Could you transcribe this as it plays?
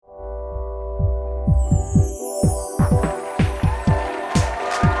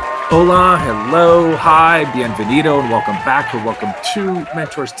Hola, hello, hi, bienvenido, and welcome back or welcome to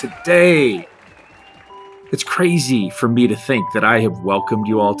Mentors Today. It's crazy for me to think that I have welcomed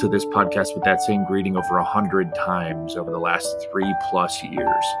you all to this podcast with that same greeting over 100 times over the last 3+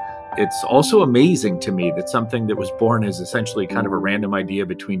 years. It's also amazing to me that something that was born as essentially kind of a random idea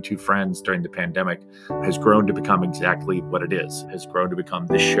between two friends during the pandemic has grown to become exactly what it is, has grown to become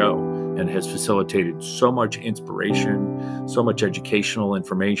this show, and has facilitated so much inspiration, so much educational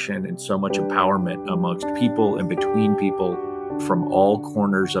information, and so much empowerment amongst people and between people from all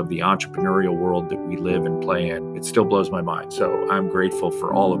corners of the entrepreneurial world that we live and play in. It still blows my mind. So I'm grateful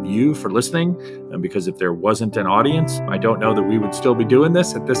for all of you for listening. And because if there wasn't an audience, I don't know that we would still be doing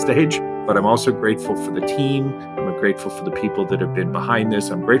this at this stage. But I'm also grateful for the team. I'm grateful for the people that have been behind this.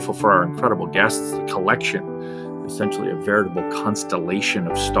 I'm grateful for our incredible guests, the collection, essentially a veritable constellation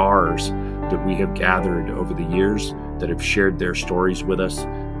of stars that we have gathered over the years that have shared their stories with us,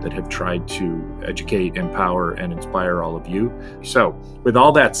 that have tried to educate, empower, and inspire all of you. So with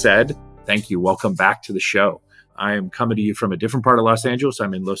all that said, thank you. Welcome back to the show. I am coming to you from a different part of Los Angeles.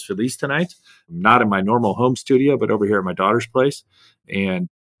 I'm in Los Feliz tonight. I'm not in my normal home studio, but over here at my daughter's place, and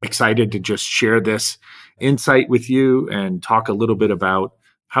excited to just share this insight with you and talk a little bit about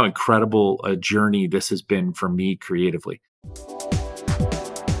how incredible a journey this has been for me creatively.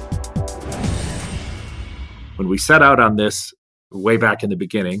 When we set out on this way back in the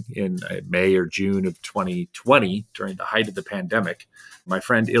beginning in May or June of 2020, during the height of the pandemic, my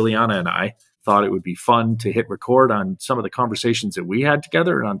friend Ileana and I thought it would be fun to hit record on some of the conversations that we had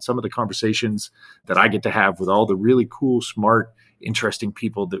together and on some of the conversations that I get to have with all the really cool, smart, interesting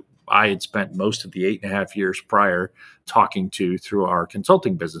people that I had spent most of the 8.5 years prior talking to through our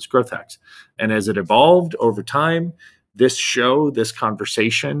consulting business, Growth Hacks. And as it evolved over time, this show, this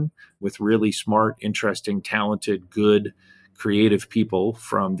conversation with really smart, interesting, talented, good, creative people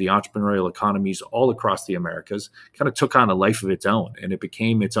from the entrepreneurial economies all across the Americas kind of took on a life of its own, and it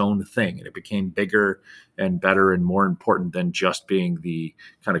became its own thing, and it became bigger and better and more important than just being the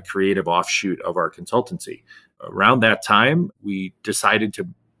kind of creative offshoot of our consultancy. Around that time, we decided to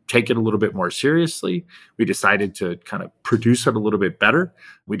take it a little bit more seriously. We decided to kind of produce it a little bit better.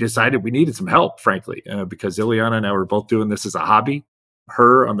 We decided we needed some help, frankly, because Ileana and I were both doing this as a hobby.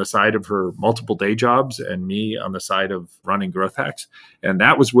 Her on the side of her multiple day jobs and me on the side of running Growth Hacks. And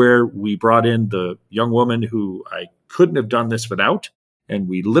that was where we brought in the young woman who I couldn't have done this without. And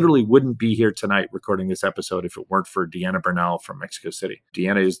we literally wouldn't be here tonight recording this episode if it weren't for Deanna Bernal from Mexico City.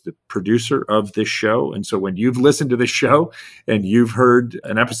 Deanna is the producer of this show. And so when you've listened to this show and you've heard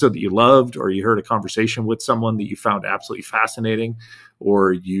an episode that you loved, or you heard a conversation with someone that you found absolutely fascinating,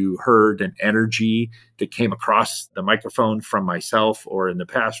 or you heard an energy that came across the microphone from myself, or in the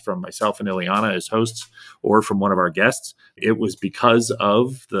past from myself and Ileana as hosts, or from one of our guests, it was because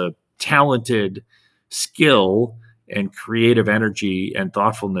of the talented skill and creative energy and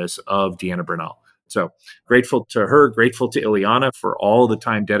thoughtfulness of Deanna Bernal. So grateful to her, grateful to Ileana for all the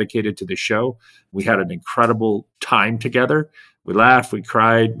time dedicated to the show. We had an incredible time together. We laughed, we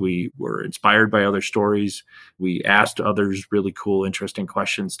cried, we were inspired by other stories. We asked others really cool, interesting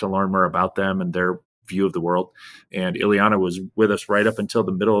questions to learn more about them and their view of the world. And Ileana was with us right up until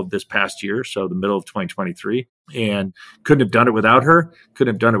the middle of this past year, so the middle of 2023. And couldn't have done it without her.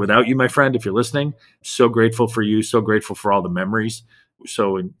 Couldn't have done it without you, my friend, if you're listening. So grateful for you. So grateful for all the memories.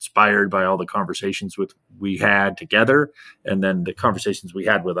 So inspired by all the conversations we had together, and then the conversations we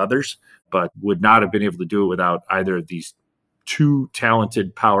had with others, but would not have been able to do it without either of these two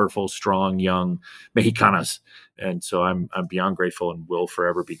talented, powerful, strong, young Mexicanas. And so I'm beyond grateful and will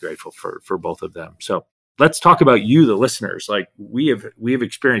forever be grateful for both of them. So let's talk about you, the listeners. Like we have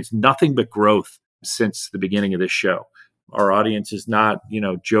experienced nothing but growth since the beginning of this show. Our audience is not,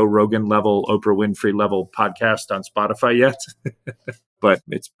 Joe Rogan level, Oprah Winfrey level podcast on Spotify yet, but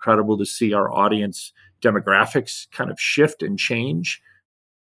it's incredible to see our audience demographics kind of shift and change.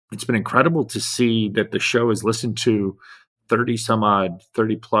 It's been incredible to see that the show is listened to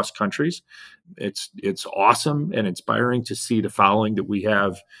 30 plus countries. It's awesome and inspiring to see the following that we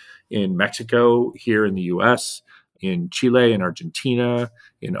have in Mexico, here in the US, in Chile, in Argentina,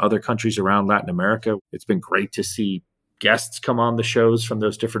 in other countries around Latin America. It's been great to see guests come on the shows from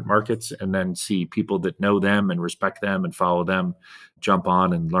those different markets, and then see people that know them and respect them and follow them jump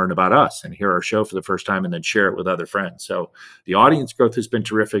on and learn about us and hear our show for the first time and then share it with other friends. So the audience growth has been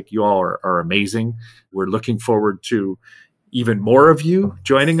terrific. You all are amazing. We're looking forward to even more of you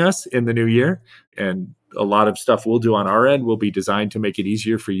joining us in the new year. And a lot of stuff we'll do on our end will be designed to make it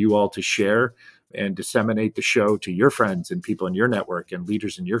easier for you all to share and disseminate the show to your friends and people in your network and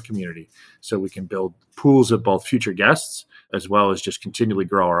leaders in your community so we can build pools of both future guests as well as just continually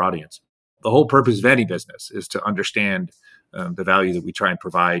grow our audience. The whole purpose of any business is to understand the value that we try and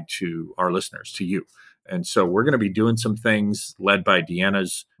provide to our listeners, to you. And so we're going to be doing some things led by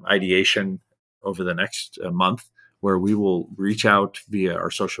Deanna's ideation over the next month, where we will reach out via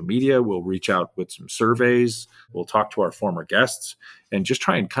our social media. We'll reach out with some surveys. We'll talk to our former guests and just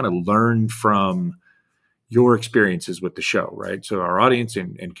try and kind of learn from your experiences with the show, right? So our audience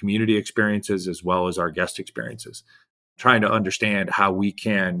and community experiences, as well as our guest experiences, trying to understand how we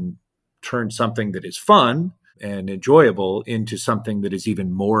can turn something that is fun and enjoyable into something that is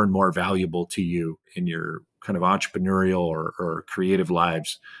even more and more valuable to you in your kind of entrepreneurial or creative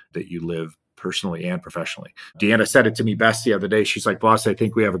lives that you live personally and professionally. Deanna said it to me best the other day. She's like, boss, I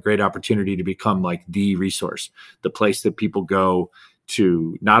think we have a great opportunity to become like the resource, the place that people go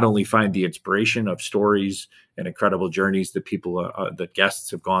to not only find the inspiration of stories and incredible journeys that people, that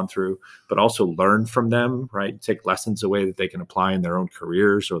guests have gone through, but also learn from them, right? Take lessons away that they can apply in their own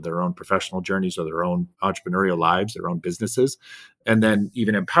careers or their own professional journeys or their own entrepreneurial lives, their own businesses, and then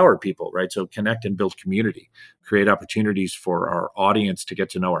even empower people, right? So connect and build community, create opportunities for our audience to get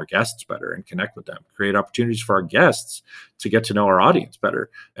to know our guests better and connect with them, create opportunities for our guests to get to know our audience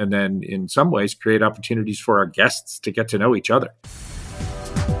better. And then in some ways, create opportunities for our guests to get to know each other.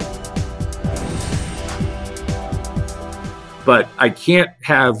 But I can't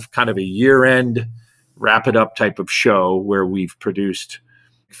have kind of a year-end wrap-it-up type of show where we've produced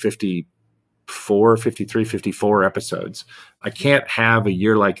 54 episodes. I can't have a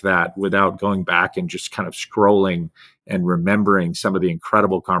year like that without going back and just kind of scrolling and remembering some of the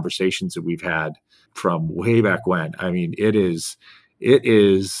incredible conversations that we've had from way back when. I mean, it is,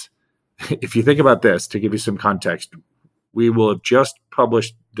 if you think about this, to give you some context, we will have just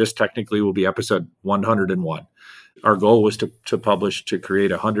published, this technically will be episode 101. Our goal was to publish, to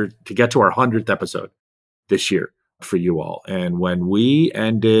create 100, to get to our 100th episode this year for you all. And when we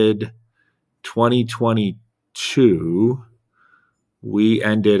ended 2022, we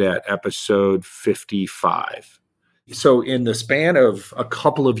ended at episode 55. So in the span of a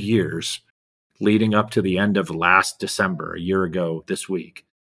couple of years leading up to the end of last December, a year ago this week,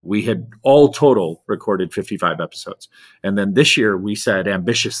 we had all total recorded 55 episodes. And then this year we said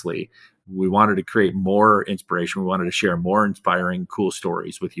ambitiously, we wanted to create more inspiration. We wanted to share more inspiring, cool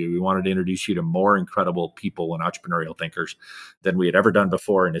stories with you. We wanted to introduce you to more incredible people and entrepreneurial thinkers than we had ever done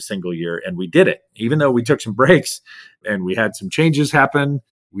before in a single year. And we did it, even though we took some breaks and we had some changes happen.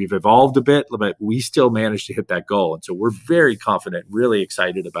 We've evolved a bit, but we still managed to hit that goal. And so we're very confident, really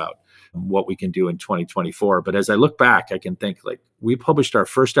excited about what we can do in 2024. But as I look back, I can think like we published our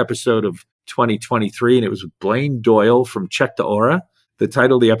first episode of 2023, and it was with Blaine Doyle from Check the Aura. The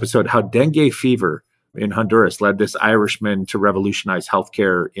title of the episode, How Dengue Fever in Honduras Led This Irishman to Revolutionize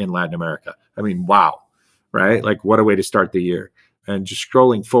Healthcare in Latin America. I mean, wow, right? Like what a way to start the year. And just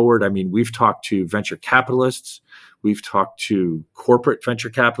scrolling forward, I mean, we've talked to venture capitalists. We've talked to corporate venture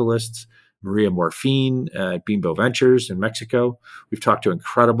capitalists, Maria Morfine at Bimbo Ventures in Mexico. We've talked to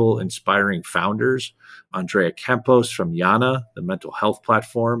incredible, inspiring founders, Andrea Campos from Yana, the mental health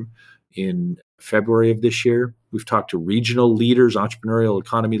platform, in February of this year. We've talked to regional leaders, entrepreneurial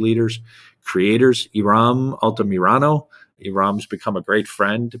economy leaders, creators, Iram Altamirano. Iram's become a great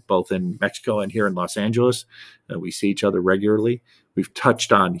friend, both in Mexico and here in Los Angeles. We see each other regularly. We've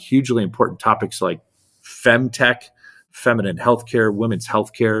touched on hugely important topics like femtech, feminine healthcare, women's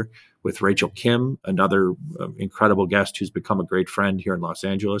healthcare, with Rachel Kim, another incredible guest who's become a great friend here in Los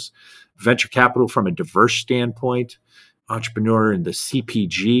Angeles. Venture capital from a diverse standpoint, entrepreneur in the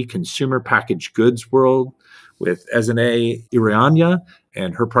CPG, consumer packaged goods world, with Ezene Irianya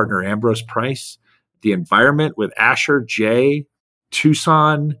and her partner Ambrose Price. The environment with Asher J,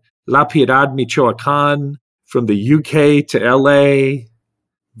 Tucson, La Piedad, Michoacan, from the UK to LA,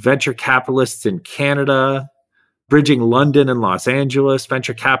 venture capitalists in Canada, bridging London and Los Angeles,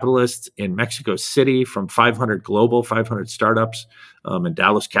 venture capitalists in Mexico City from 500 Global, 500 startups, and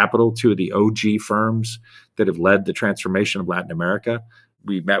Dallas Capital, two of the OG firms that have led the transformation of Latin America.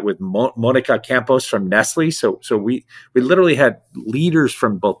 We met with Monica Campos from Nestle. So we literally had leaders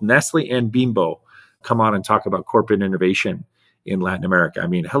from both Nestle and Bimbo come on and talk about corporate innovation in Latin America. I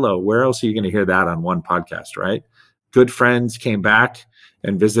mean, hello, where else are you going to hear that on one podcast, right? Good friends came back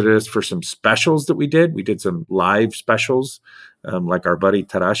and visited us for some specials that we did. We did some live specials, like our buddy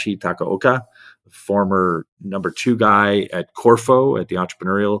Tarashi Takaoka, former number 2 guy at Corfo, at the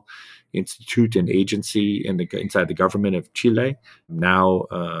entrepreneurial institute and agency inside the government of Chile. Now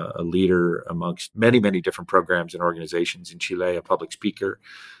a leader amongst many, many different programs and organizations in Chile, a public speaker,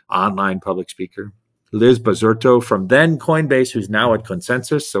 online public speaker. Liz Basurto from then Coinbase, who's now at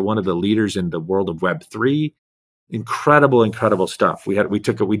Consensus, so one of the leaders in the world of Web3. Incredible stuff. We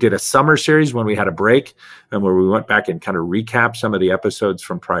did a summer series when we had a break, and where we went back and kind of recapped some of the episodes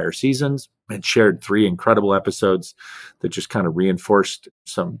from prior seasons and shared 3 incredible episodes that just kind of reinforced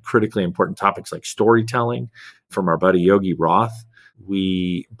some critically important topics like storytelling from our buddy Yogi Roth.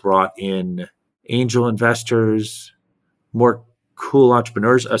 We brought in angel investors, more cool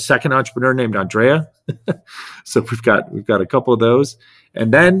entrepreneurs, a second entrepreneur named Andrea. So we've got a couple of those.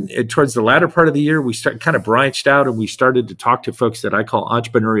 And then towards the latter part of the year, we kind of branched out and we started to talk to folks that I call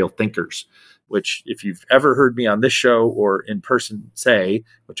entrepreneurial thinkers, which if you've ever heard me on this show or in person say,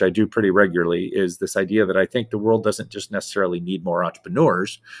 which I do pretty regularly, is this idea that I think the world doesn't just necessarily need more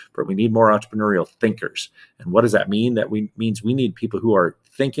entrepreneurs, but we need more entrepreneurial thinkers. And what does that mean? That means we need people who are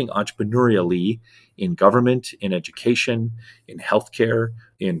thinking entrepreneurially in government, in education, in healthcare,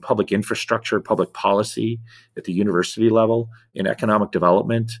 in public infrastructure, public policy, at the university level, in economic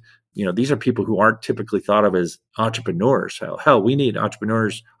development. These are people who aren't typically thought of as entrepreneurs. Hell, we need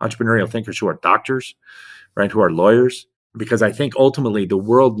entrepreneurial thinkers who are doctors, right? Who are lawyers, because I think ultimately the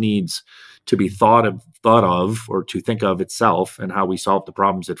world needs to be thought of, or to think of itself and how we solve the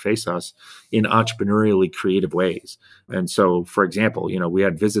problems that face us in entrepreneurially creative ways. And so, for example, we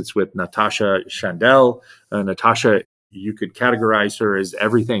had visits with Natasha Chandel. Natasha, you could categorize her as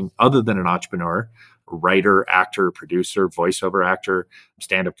everything other than an entrepreneur: writer, actor, producer, voiceover actor,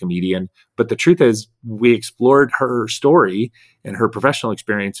 stand-up comedian. But the truth is, we explored her story and her professional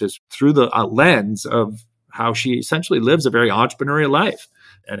experiences through the lens of how she essentially lives a very entrepreneurial life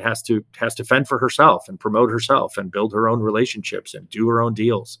and has to fend for herself and promote herself and build her own relationships and do her own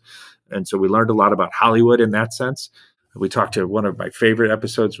deals. And so we learned a lot about Hollywood in that sense. We talked to one of my favorite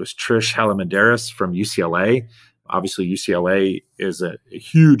episodes was Trish Halimandaris from UCLA. Obviously, UCLA is a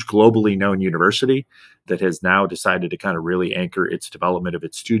huge globally known university that has now decided to kind of really anchor its development of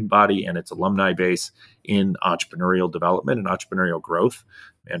its student body and its alumni base in entrepreneurial development and entrepreneurial growth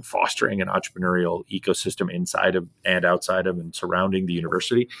and fostering an entrepreneurial ecosystem inside of and outside of and surrounding the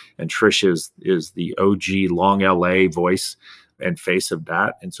university. And Trish is the OG Long LA voice and face of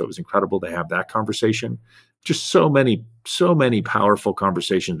that. And so it was incredible to have that conversation. Just so many powerful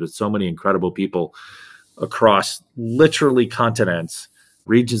conversations with so many incredible people across literally continents,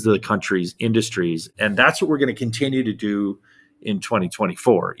 regions of the countries, industries. And that's what we're going to continue to do in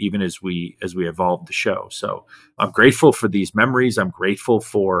 2024, even as we evolve the show. So I'm grateful for these memories. I'm grateful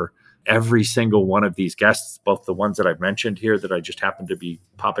for every single one of these guests, both the ones that I've mentioned here that I just happened to be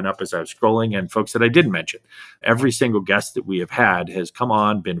popping up as I was scrolling, and folks that I didn't mention. Every single guest that we have had has come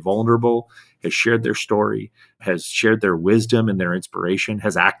on, been vulnerable, has shared their story, has shared their wisdom and their inspiration,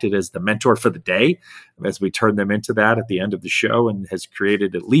 has acted as the mentor for the day as we turn them into that at the end of the show, and has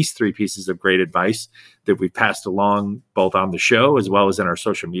created at least 3 pieces of great advice that we've passed along both on the show as well as in our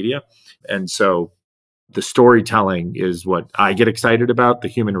social media. And so the storytelling is what I get excited about. The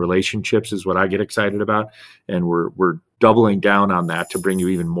human relationships is what I get excited about. And we're doubling down on that to bring you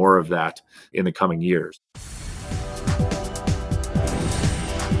even more of that in the coming years.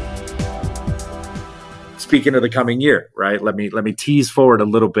 Speaking of the coming year, right? Let me tease forward a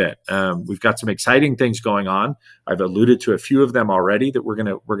little bit. We've got some exciting things going on. I've alluded to a few of them already that we're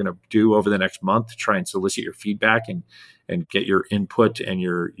gonna do over the next month to try and solicit your feedback and get your input and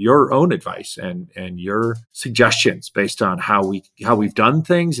your own advice and your suggestions based on how we've done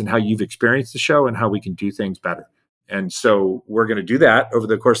things and how you've experienced the show and how we can do things better. And so we're going to do that over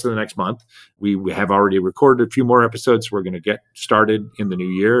the course of the next month. We have already recorded a few more episodes. We're going to get started in the new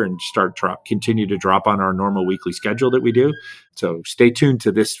year and continue to drop on our normal weekly schedule that we do. So stay tuned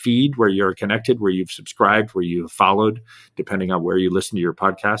to this feed where you're connected, where you've subscribed, where you've followed, depending on where you listen to your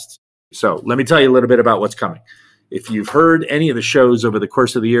podcasts. So let me tell you a little bit about what's coming. If you've heard any of the shows over the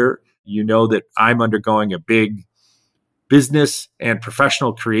course of the year, you know that I'm undergoing a big business and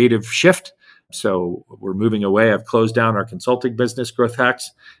professional creative shift. So we're moving away. I've closed down our consulting business, Growth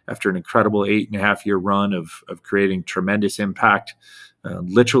Hacks, after an incredible 8.5-year run of creating tremendous impact,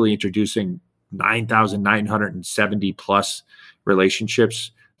 literally introducing 9,970 plus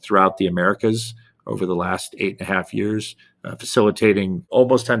relationships throughout the Americas over the last 8.5 years, facilitating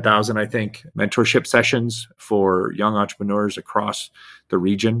almost 10,000, I think, mentorship sessions for young entrepreneurs across the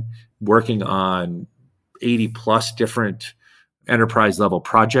region, working on 80 plus different enterprise level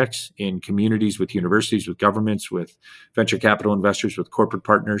projects in communities, with universities, with governments, with venture capital investors, with corporate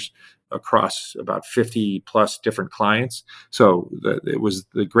partners across about 50 plus different clients. So it was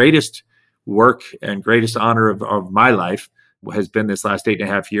the greatest work and greatest honor of my life has been this last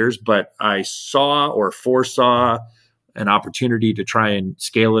 8.5 years. But I saw or foresaw an opportunity to try and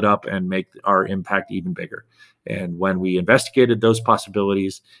scale it up and make our impact even bigger. And when we investigated those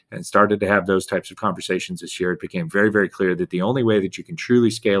possibilities and started to have those types of conversations this year, it became very, very clear that the only way that you can truly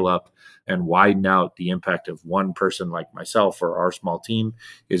scale up and widen out the impact of one person like myself or our small team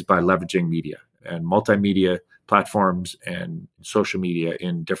is by leveraging media and multimedia platforms and social media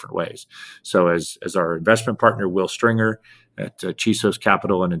in different ways. So as our investment partner, Will Stringer at Chisos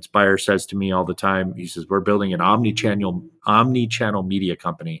Capital and Inspire says to me all the time, he says, we're building an omni-channel media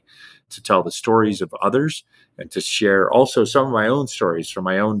company to tell the stories of others and to share also some of my own stories from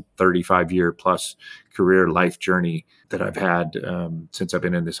my own 35-year plus career life journey that I've had since I've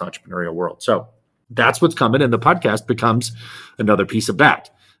been in this entrepreneurial world. So that's what's coming, and the podcast becomes another piece of that.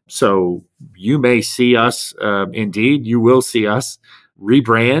 So you may see us, indeed, you will see us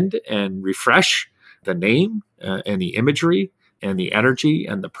rebrand and refresh the name and the imagery and the energy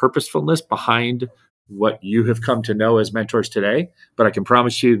and the purposefulness behind what you have come to know as Mentors Today. But I can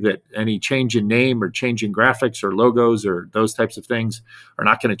promise you that any change in name or change in graphics or logos or those types of things are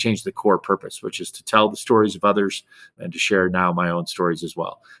not going to change the core purpose, which is to tell the stories of others and to share now my own stories as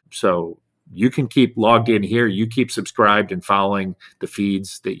well. So you can keep logged in here. You keep subscribed and following the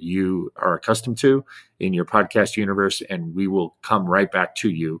feeds that you are accustomed to in your podcast universe, and we will come right back to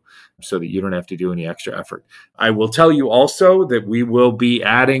you so that you don't have to do any extra effort. I will tell you also that we will be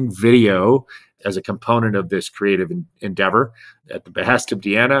adding video as a component of this creative endeavor at the behest of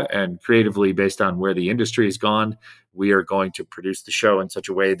Deanna, and creatively based on where the industry has gone. We are going to produce the show in such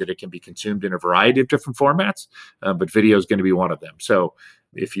a way that it can be consumed in a variety of different formats, but video is going to be one of them. So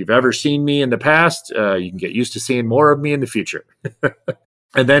if you've ever seen me in the past, you can get used to seeing more of me in the future.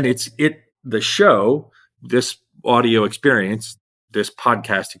 And then the show, this audio experience, this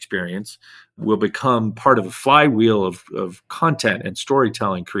podcast experience will become part of a flywheel of content and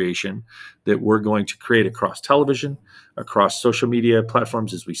storytelling creation that we're going to create across television, across social media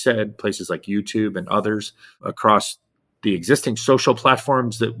platforms, as we said, places like YouTube and others, across the existing social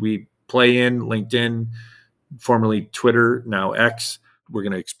platforms that we play in, LinkedIn, formerly Twitter, now X. We're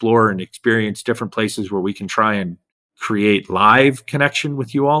going to explore and experience different places where we can try and create live connection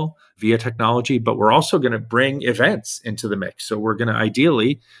with you all via technology, but we're also going to bring events into the mix. So we're going to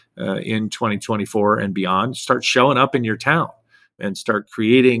ideally, in 2024 and beyond, start showing up in your town and start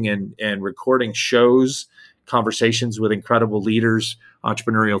creating and recording shows, conversations with incredible leaders,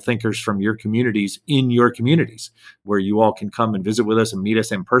 entrepreneurial thinkers from your communities in your communities, where you all can come and visit with us and meet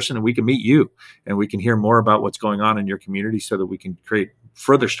us in person, and we can meet you and we can hear more about what's going on in your community so that we can create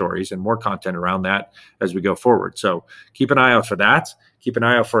further stories and more content around that as we go forward. So keep an eye out for that. Keep an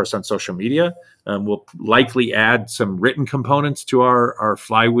eye out for us on social media. We'll likely add some written components to our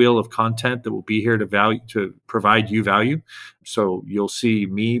flywheel of content that will be here to provide you value. So you'll see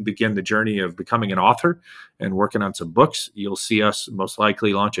me begin the journey of becoming an author and working on some books. You'll see us most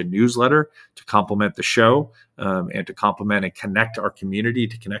likely launch a newsletter to complement the show and to complement and connect our community,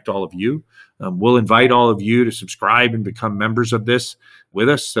 to connect all of you. We'll invite all of you to subscribe and become members of this with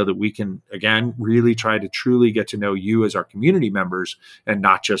us so that we can, again, really try to truly get to know you as our community members and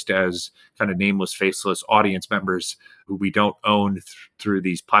not just as kind of nameless, faceless audience members who we don't own through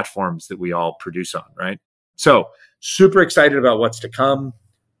these platforms that we all produce on, right? So super excited about what's to come.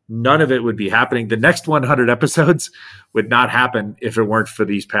 None of it would be happening. The next 100 episodes would not happen if it weren't for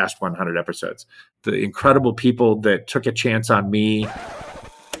these past 100 episodes. The incredible people that took a chance on me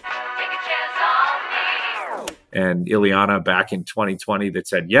and Ileana back in 2020 that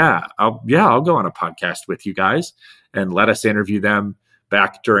said, I'll go on a podcast with you guys, and let us interview them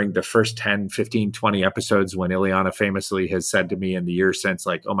back during the first 10, 15, 20 episodes, when Ileana famously has said to me in the years since,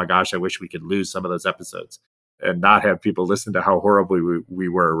 like, oh my gosh, I wish we could lose some of those episodes and not have people listen to how horribly we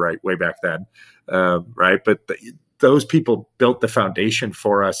were right way back then. Right. But those people built the foundation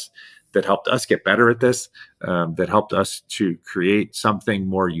for us that helped us get better at this, that helped us to create something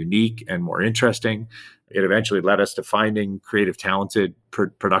more unique and more interesting. It eventually led us to finding creative, talented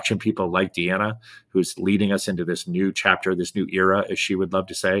production people like Deanna, who's leading us into this new chapter, this new era, as she would love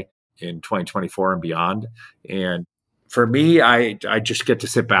to say, in 2024 and beyond. And for me, I just get to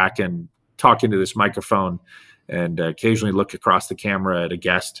sit back and talk into this microphone and occasionally look across the camera at a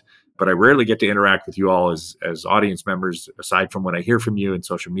guest. But I rarely get to interact with you all as audience members, aside from when I hear from you in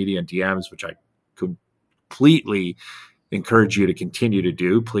social media and DMs, which I completely encourage you to continue to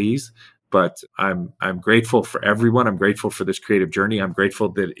do, please. But I'm grateful for everyone. I'm grateful for this creative journey. I'm grateful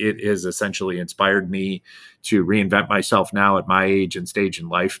that it has essentially inspired me to reinvent myself now at my age and stage in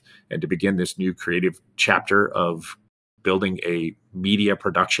life, and to begin this new creative chapter of building a media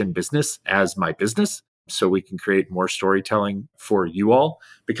production business as my business, so we can create more storytelling for you all,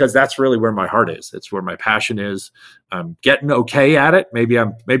 because that's really where my heart is. It's where my passion is. I'm getting okay at it.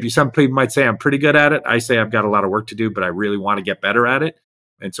 Maybe some people might say I'm pretty good at it. I say I've got a lot of work to do, but I really want to get better at it.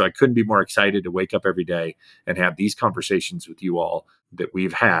 And so I couldn't be more excited to wake up every day and have these conversations with you all that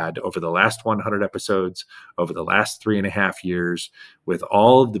we've had over the last 100 episodes, over the last 3.5 years, with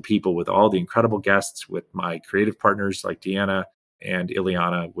all of the people, with all the incredible guests, with my creative partners like Deanna and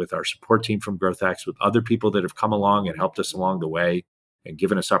Ileana, with our support team from GrowthX, with other people that have come along and helped us along the way and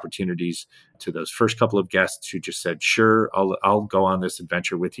given us opportunities, to those first couple of guests who just said, sure, I'll go on this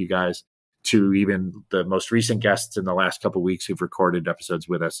adventure with you guys, to even the most recent guests in the last couple of weeks who've recorded episodes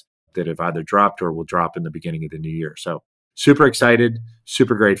with us that have either dropped or will drop in the beginning of the new year. So super excited,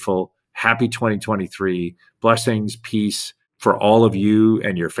 super grateful. Happy 2023. Blessings, peace for all of you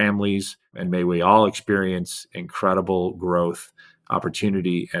and your families. And may we all experience incredible growth,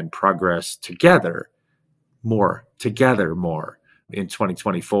 opportunity, and progress together more in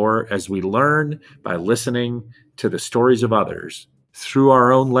 2024, as we learn by listening to the stories of others through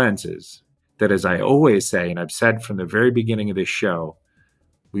our own lenses, that, as I always say, and I've said from the very beginning of this show,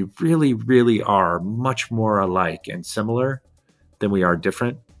 we really, really are much more alike and similar than we are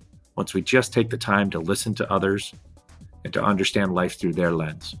different, once we just take the time to listen to others and to understand life through their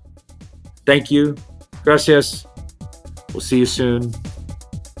lens. Thank you. Gracias. We'll see you soon,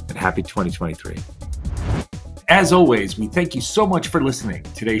 and happy 2023. As always, we thank you so much for listening.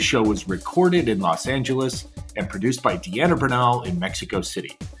 Today's show was recorded in Los Angeles and produced by Deanna Bernal in Mexico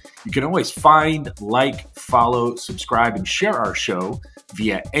City. You can always find, like, follow, subscribe, and share our show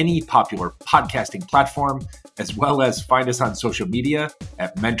via any popular podcasting platform, as well as find us on social media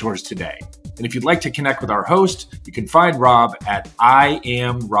at Mentors Today. And if you'd like to connect with our host, you can find Rob at I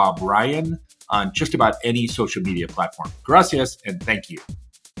Am Rob Ryan on just about any social media platform. Gracias, and thank you.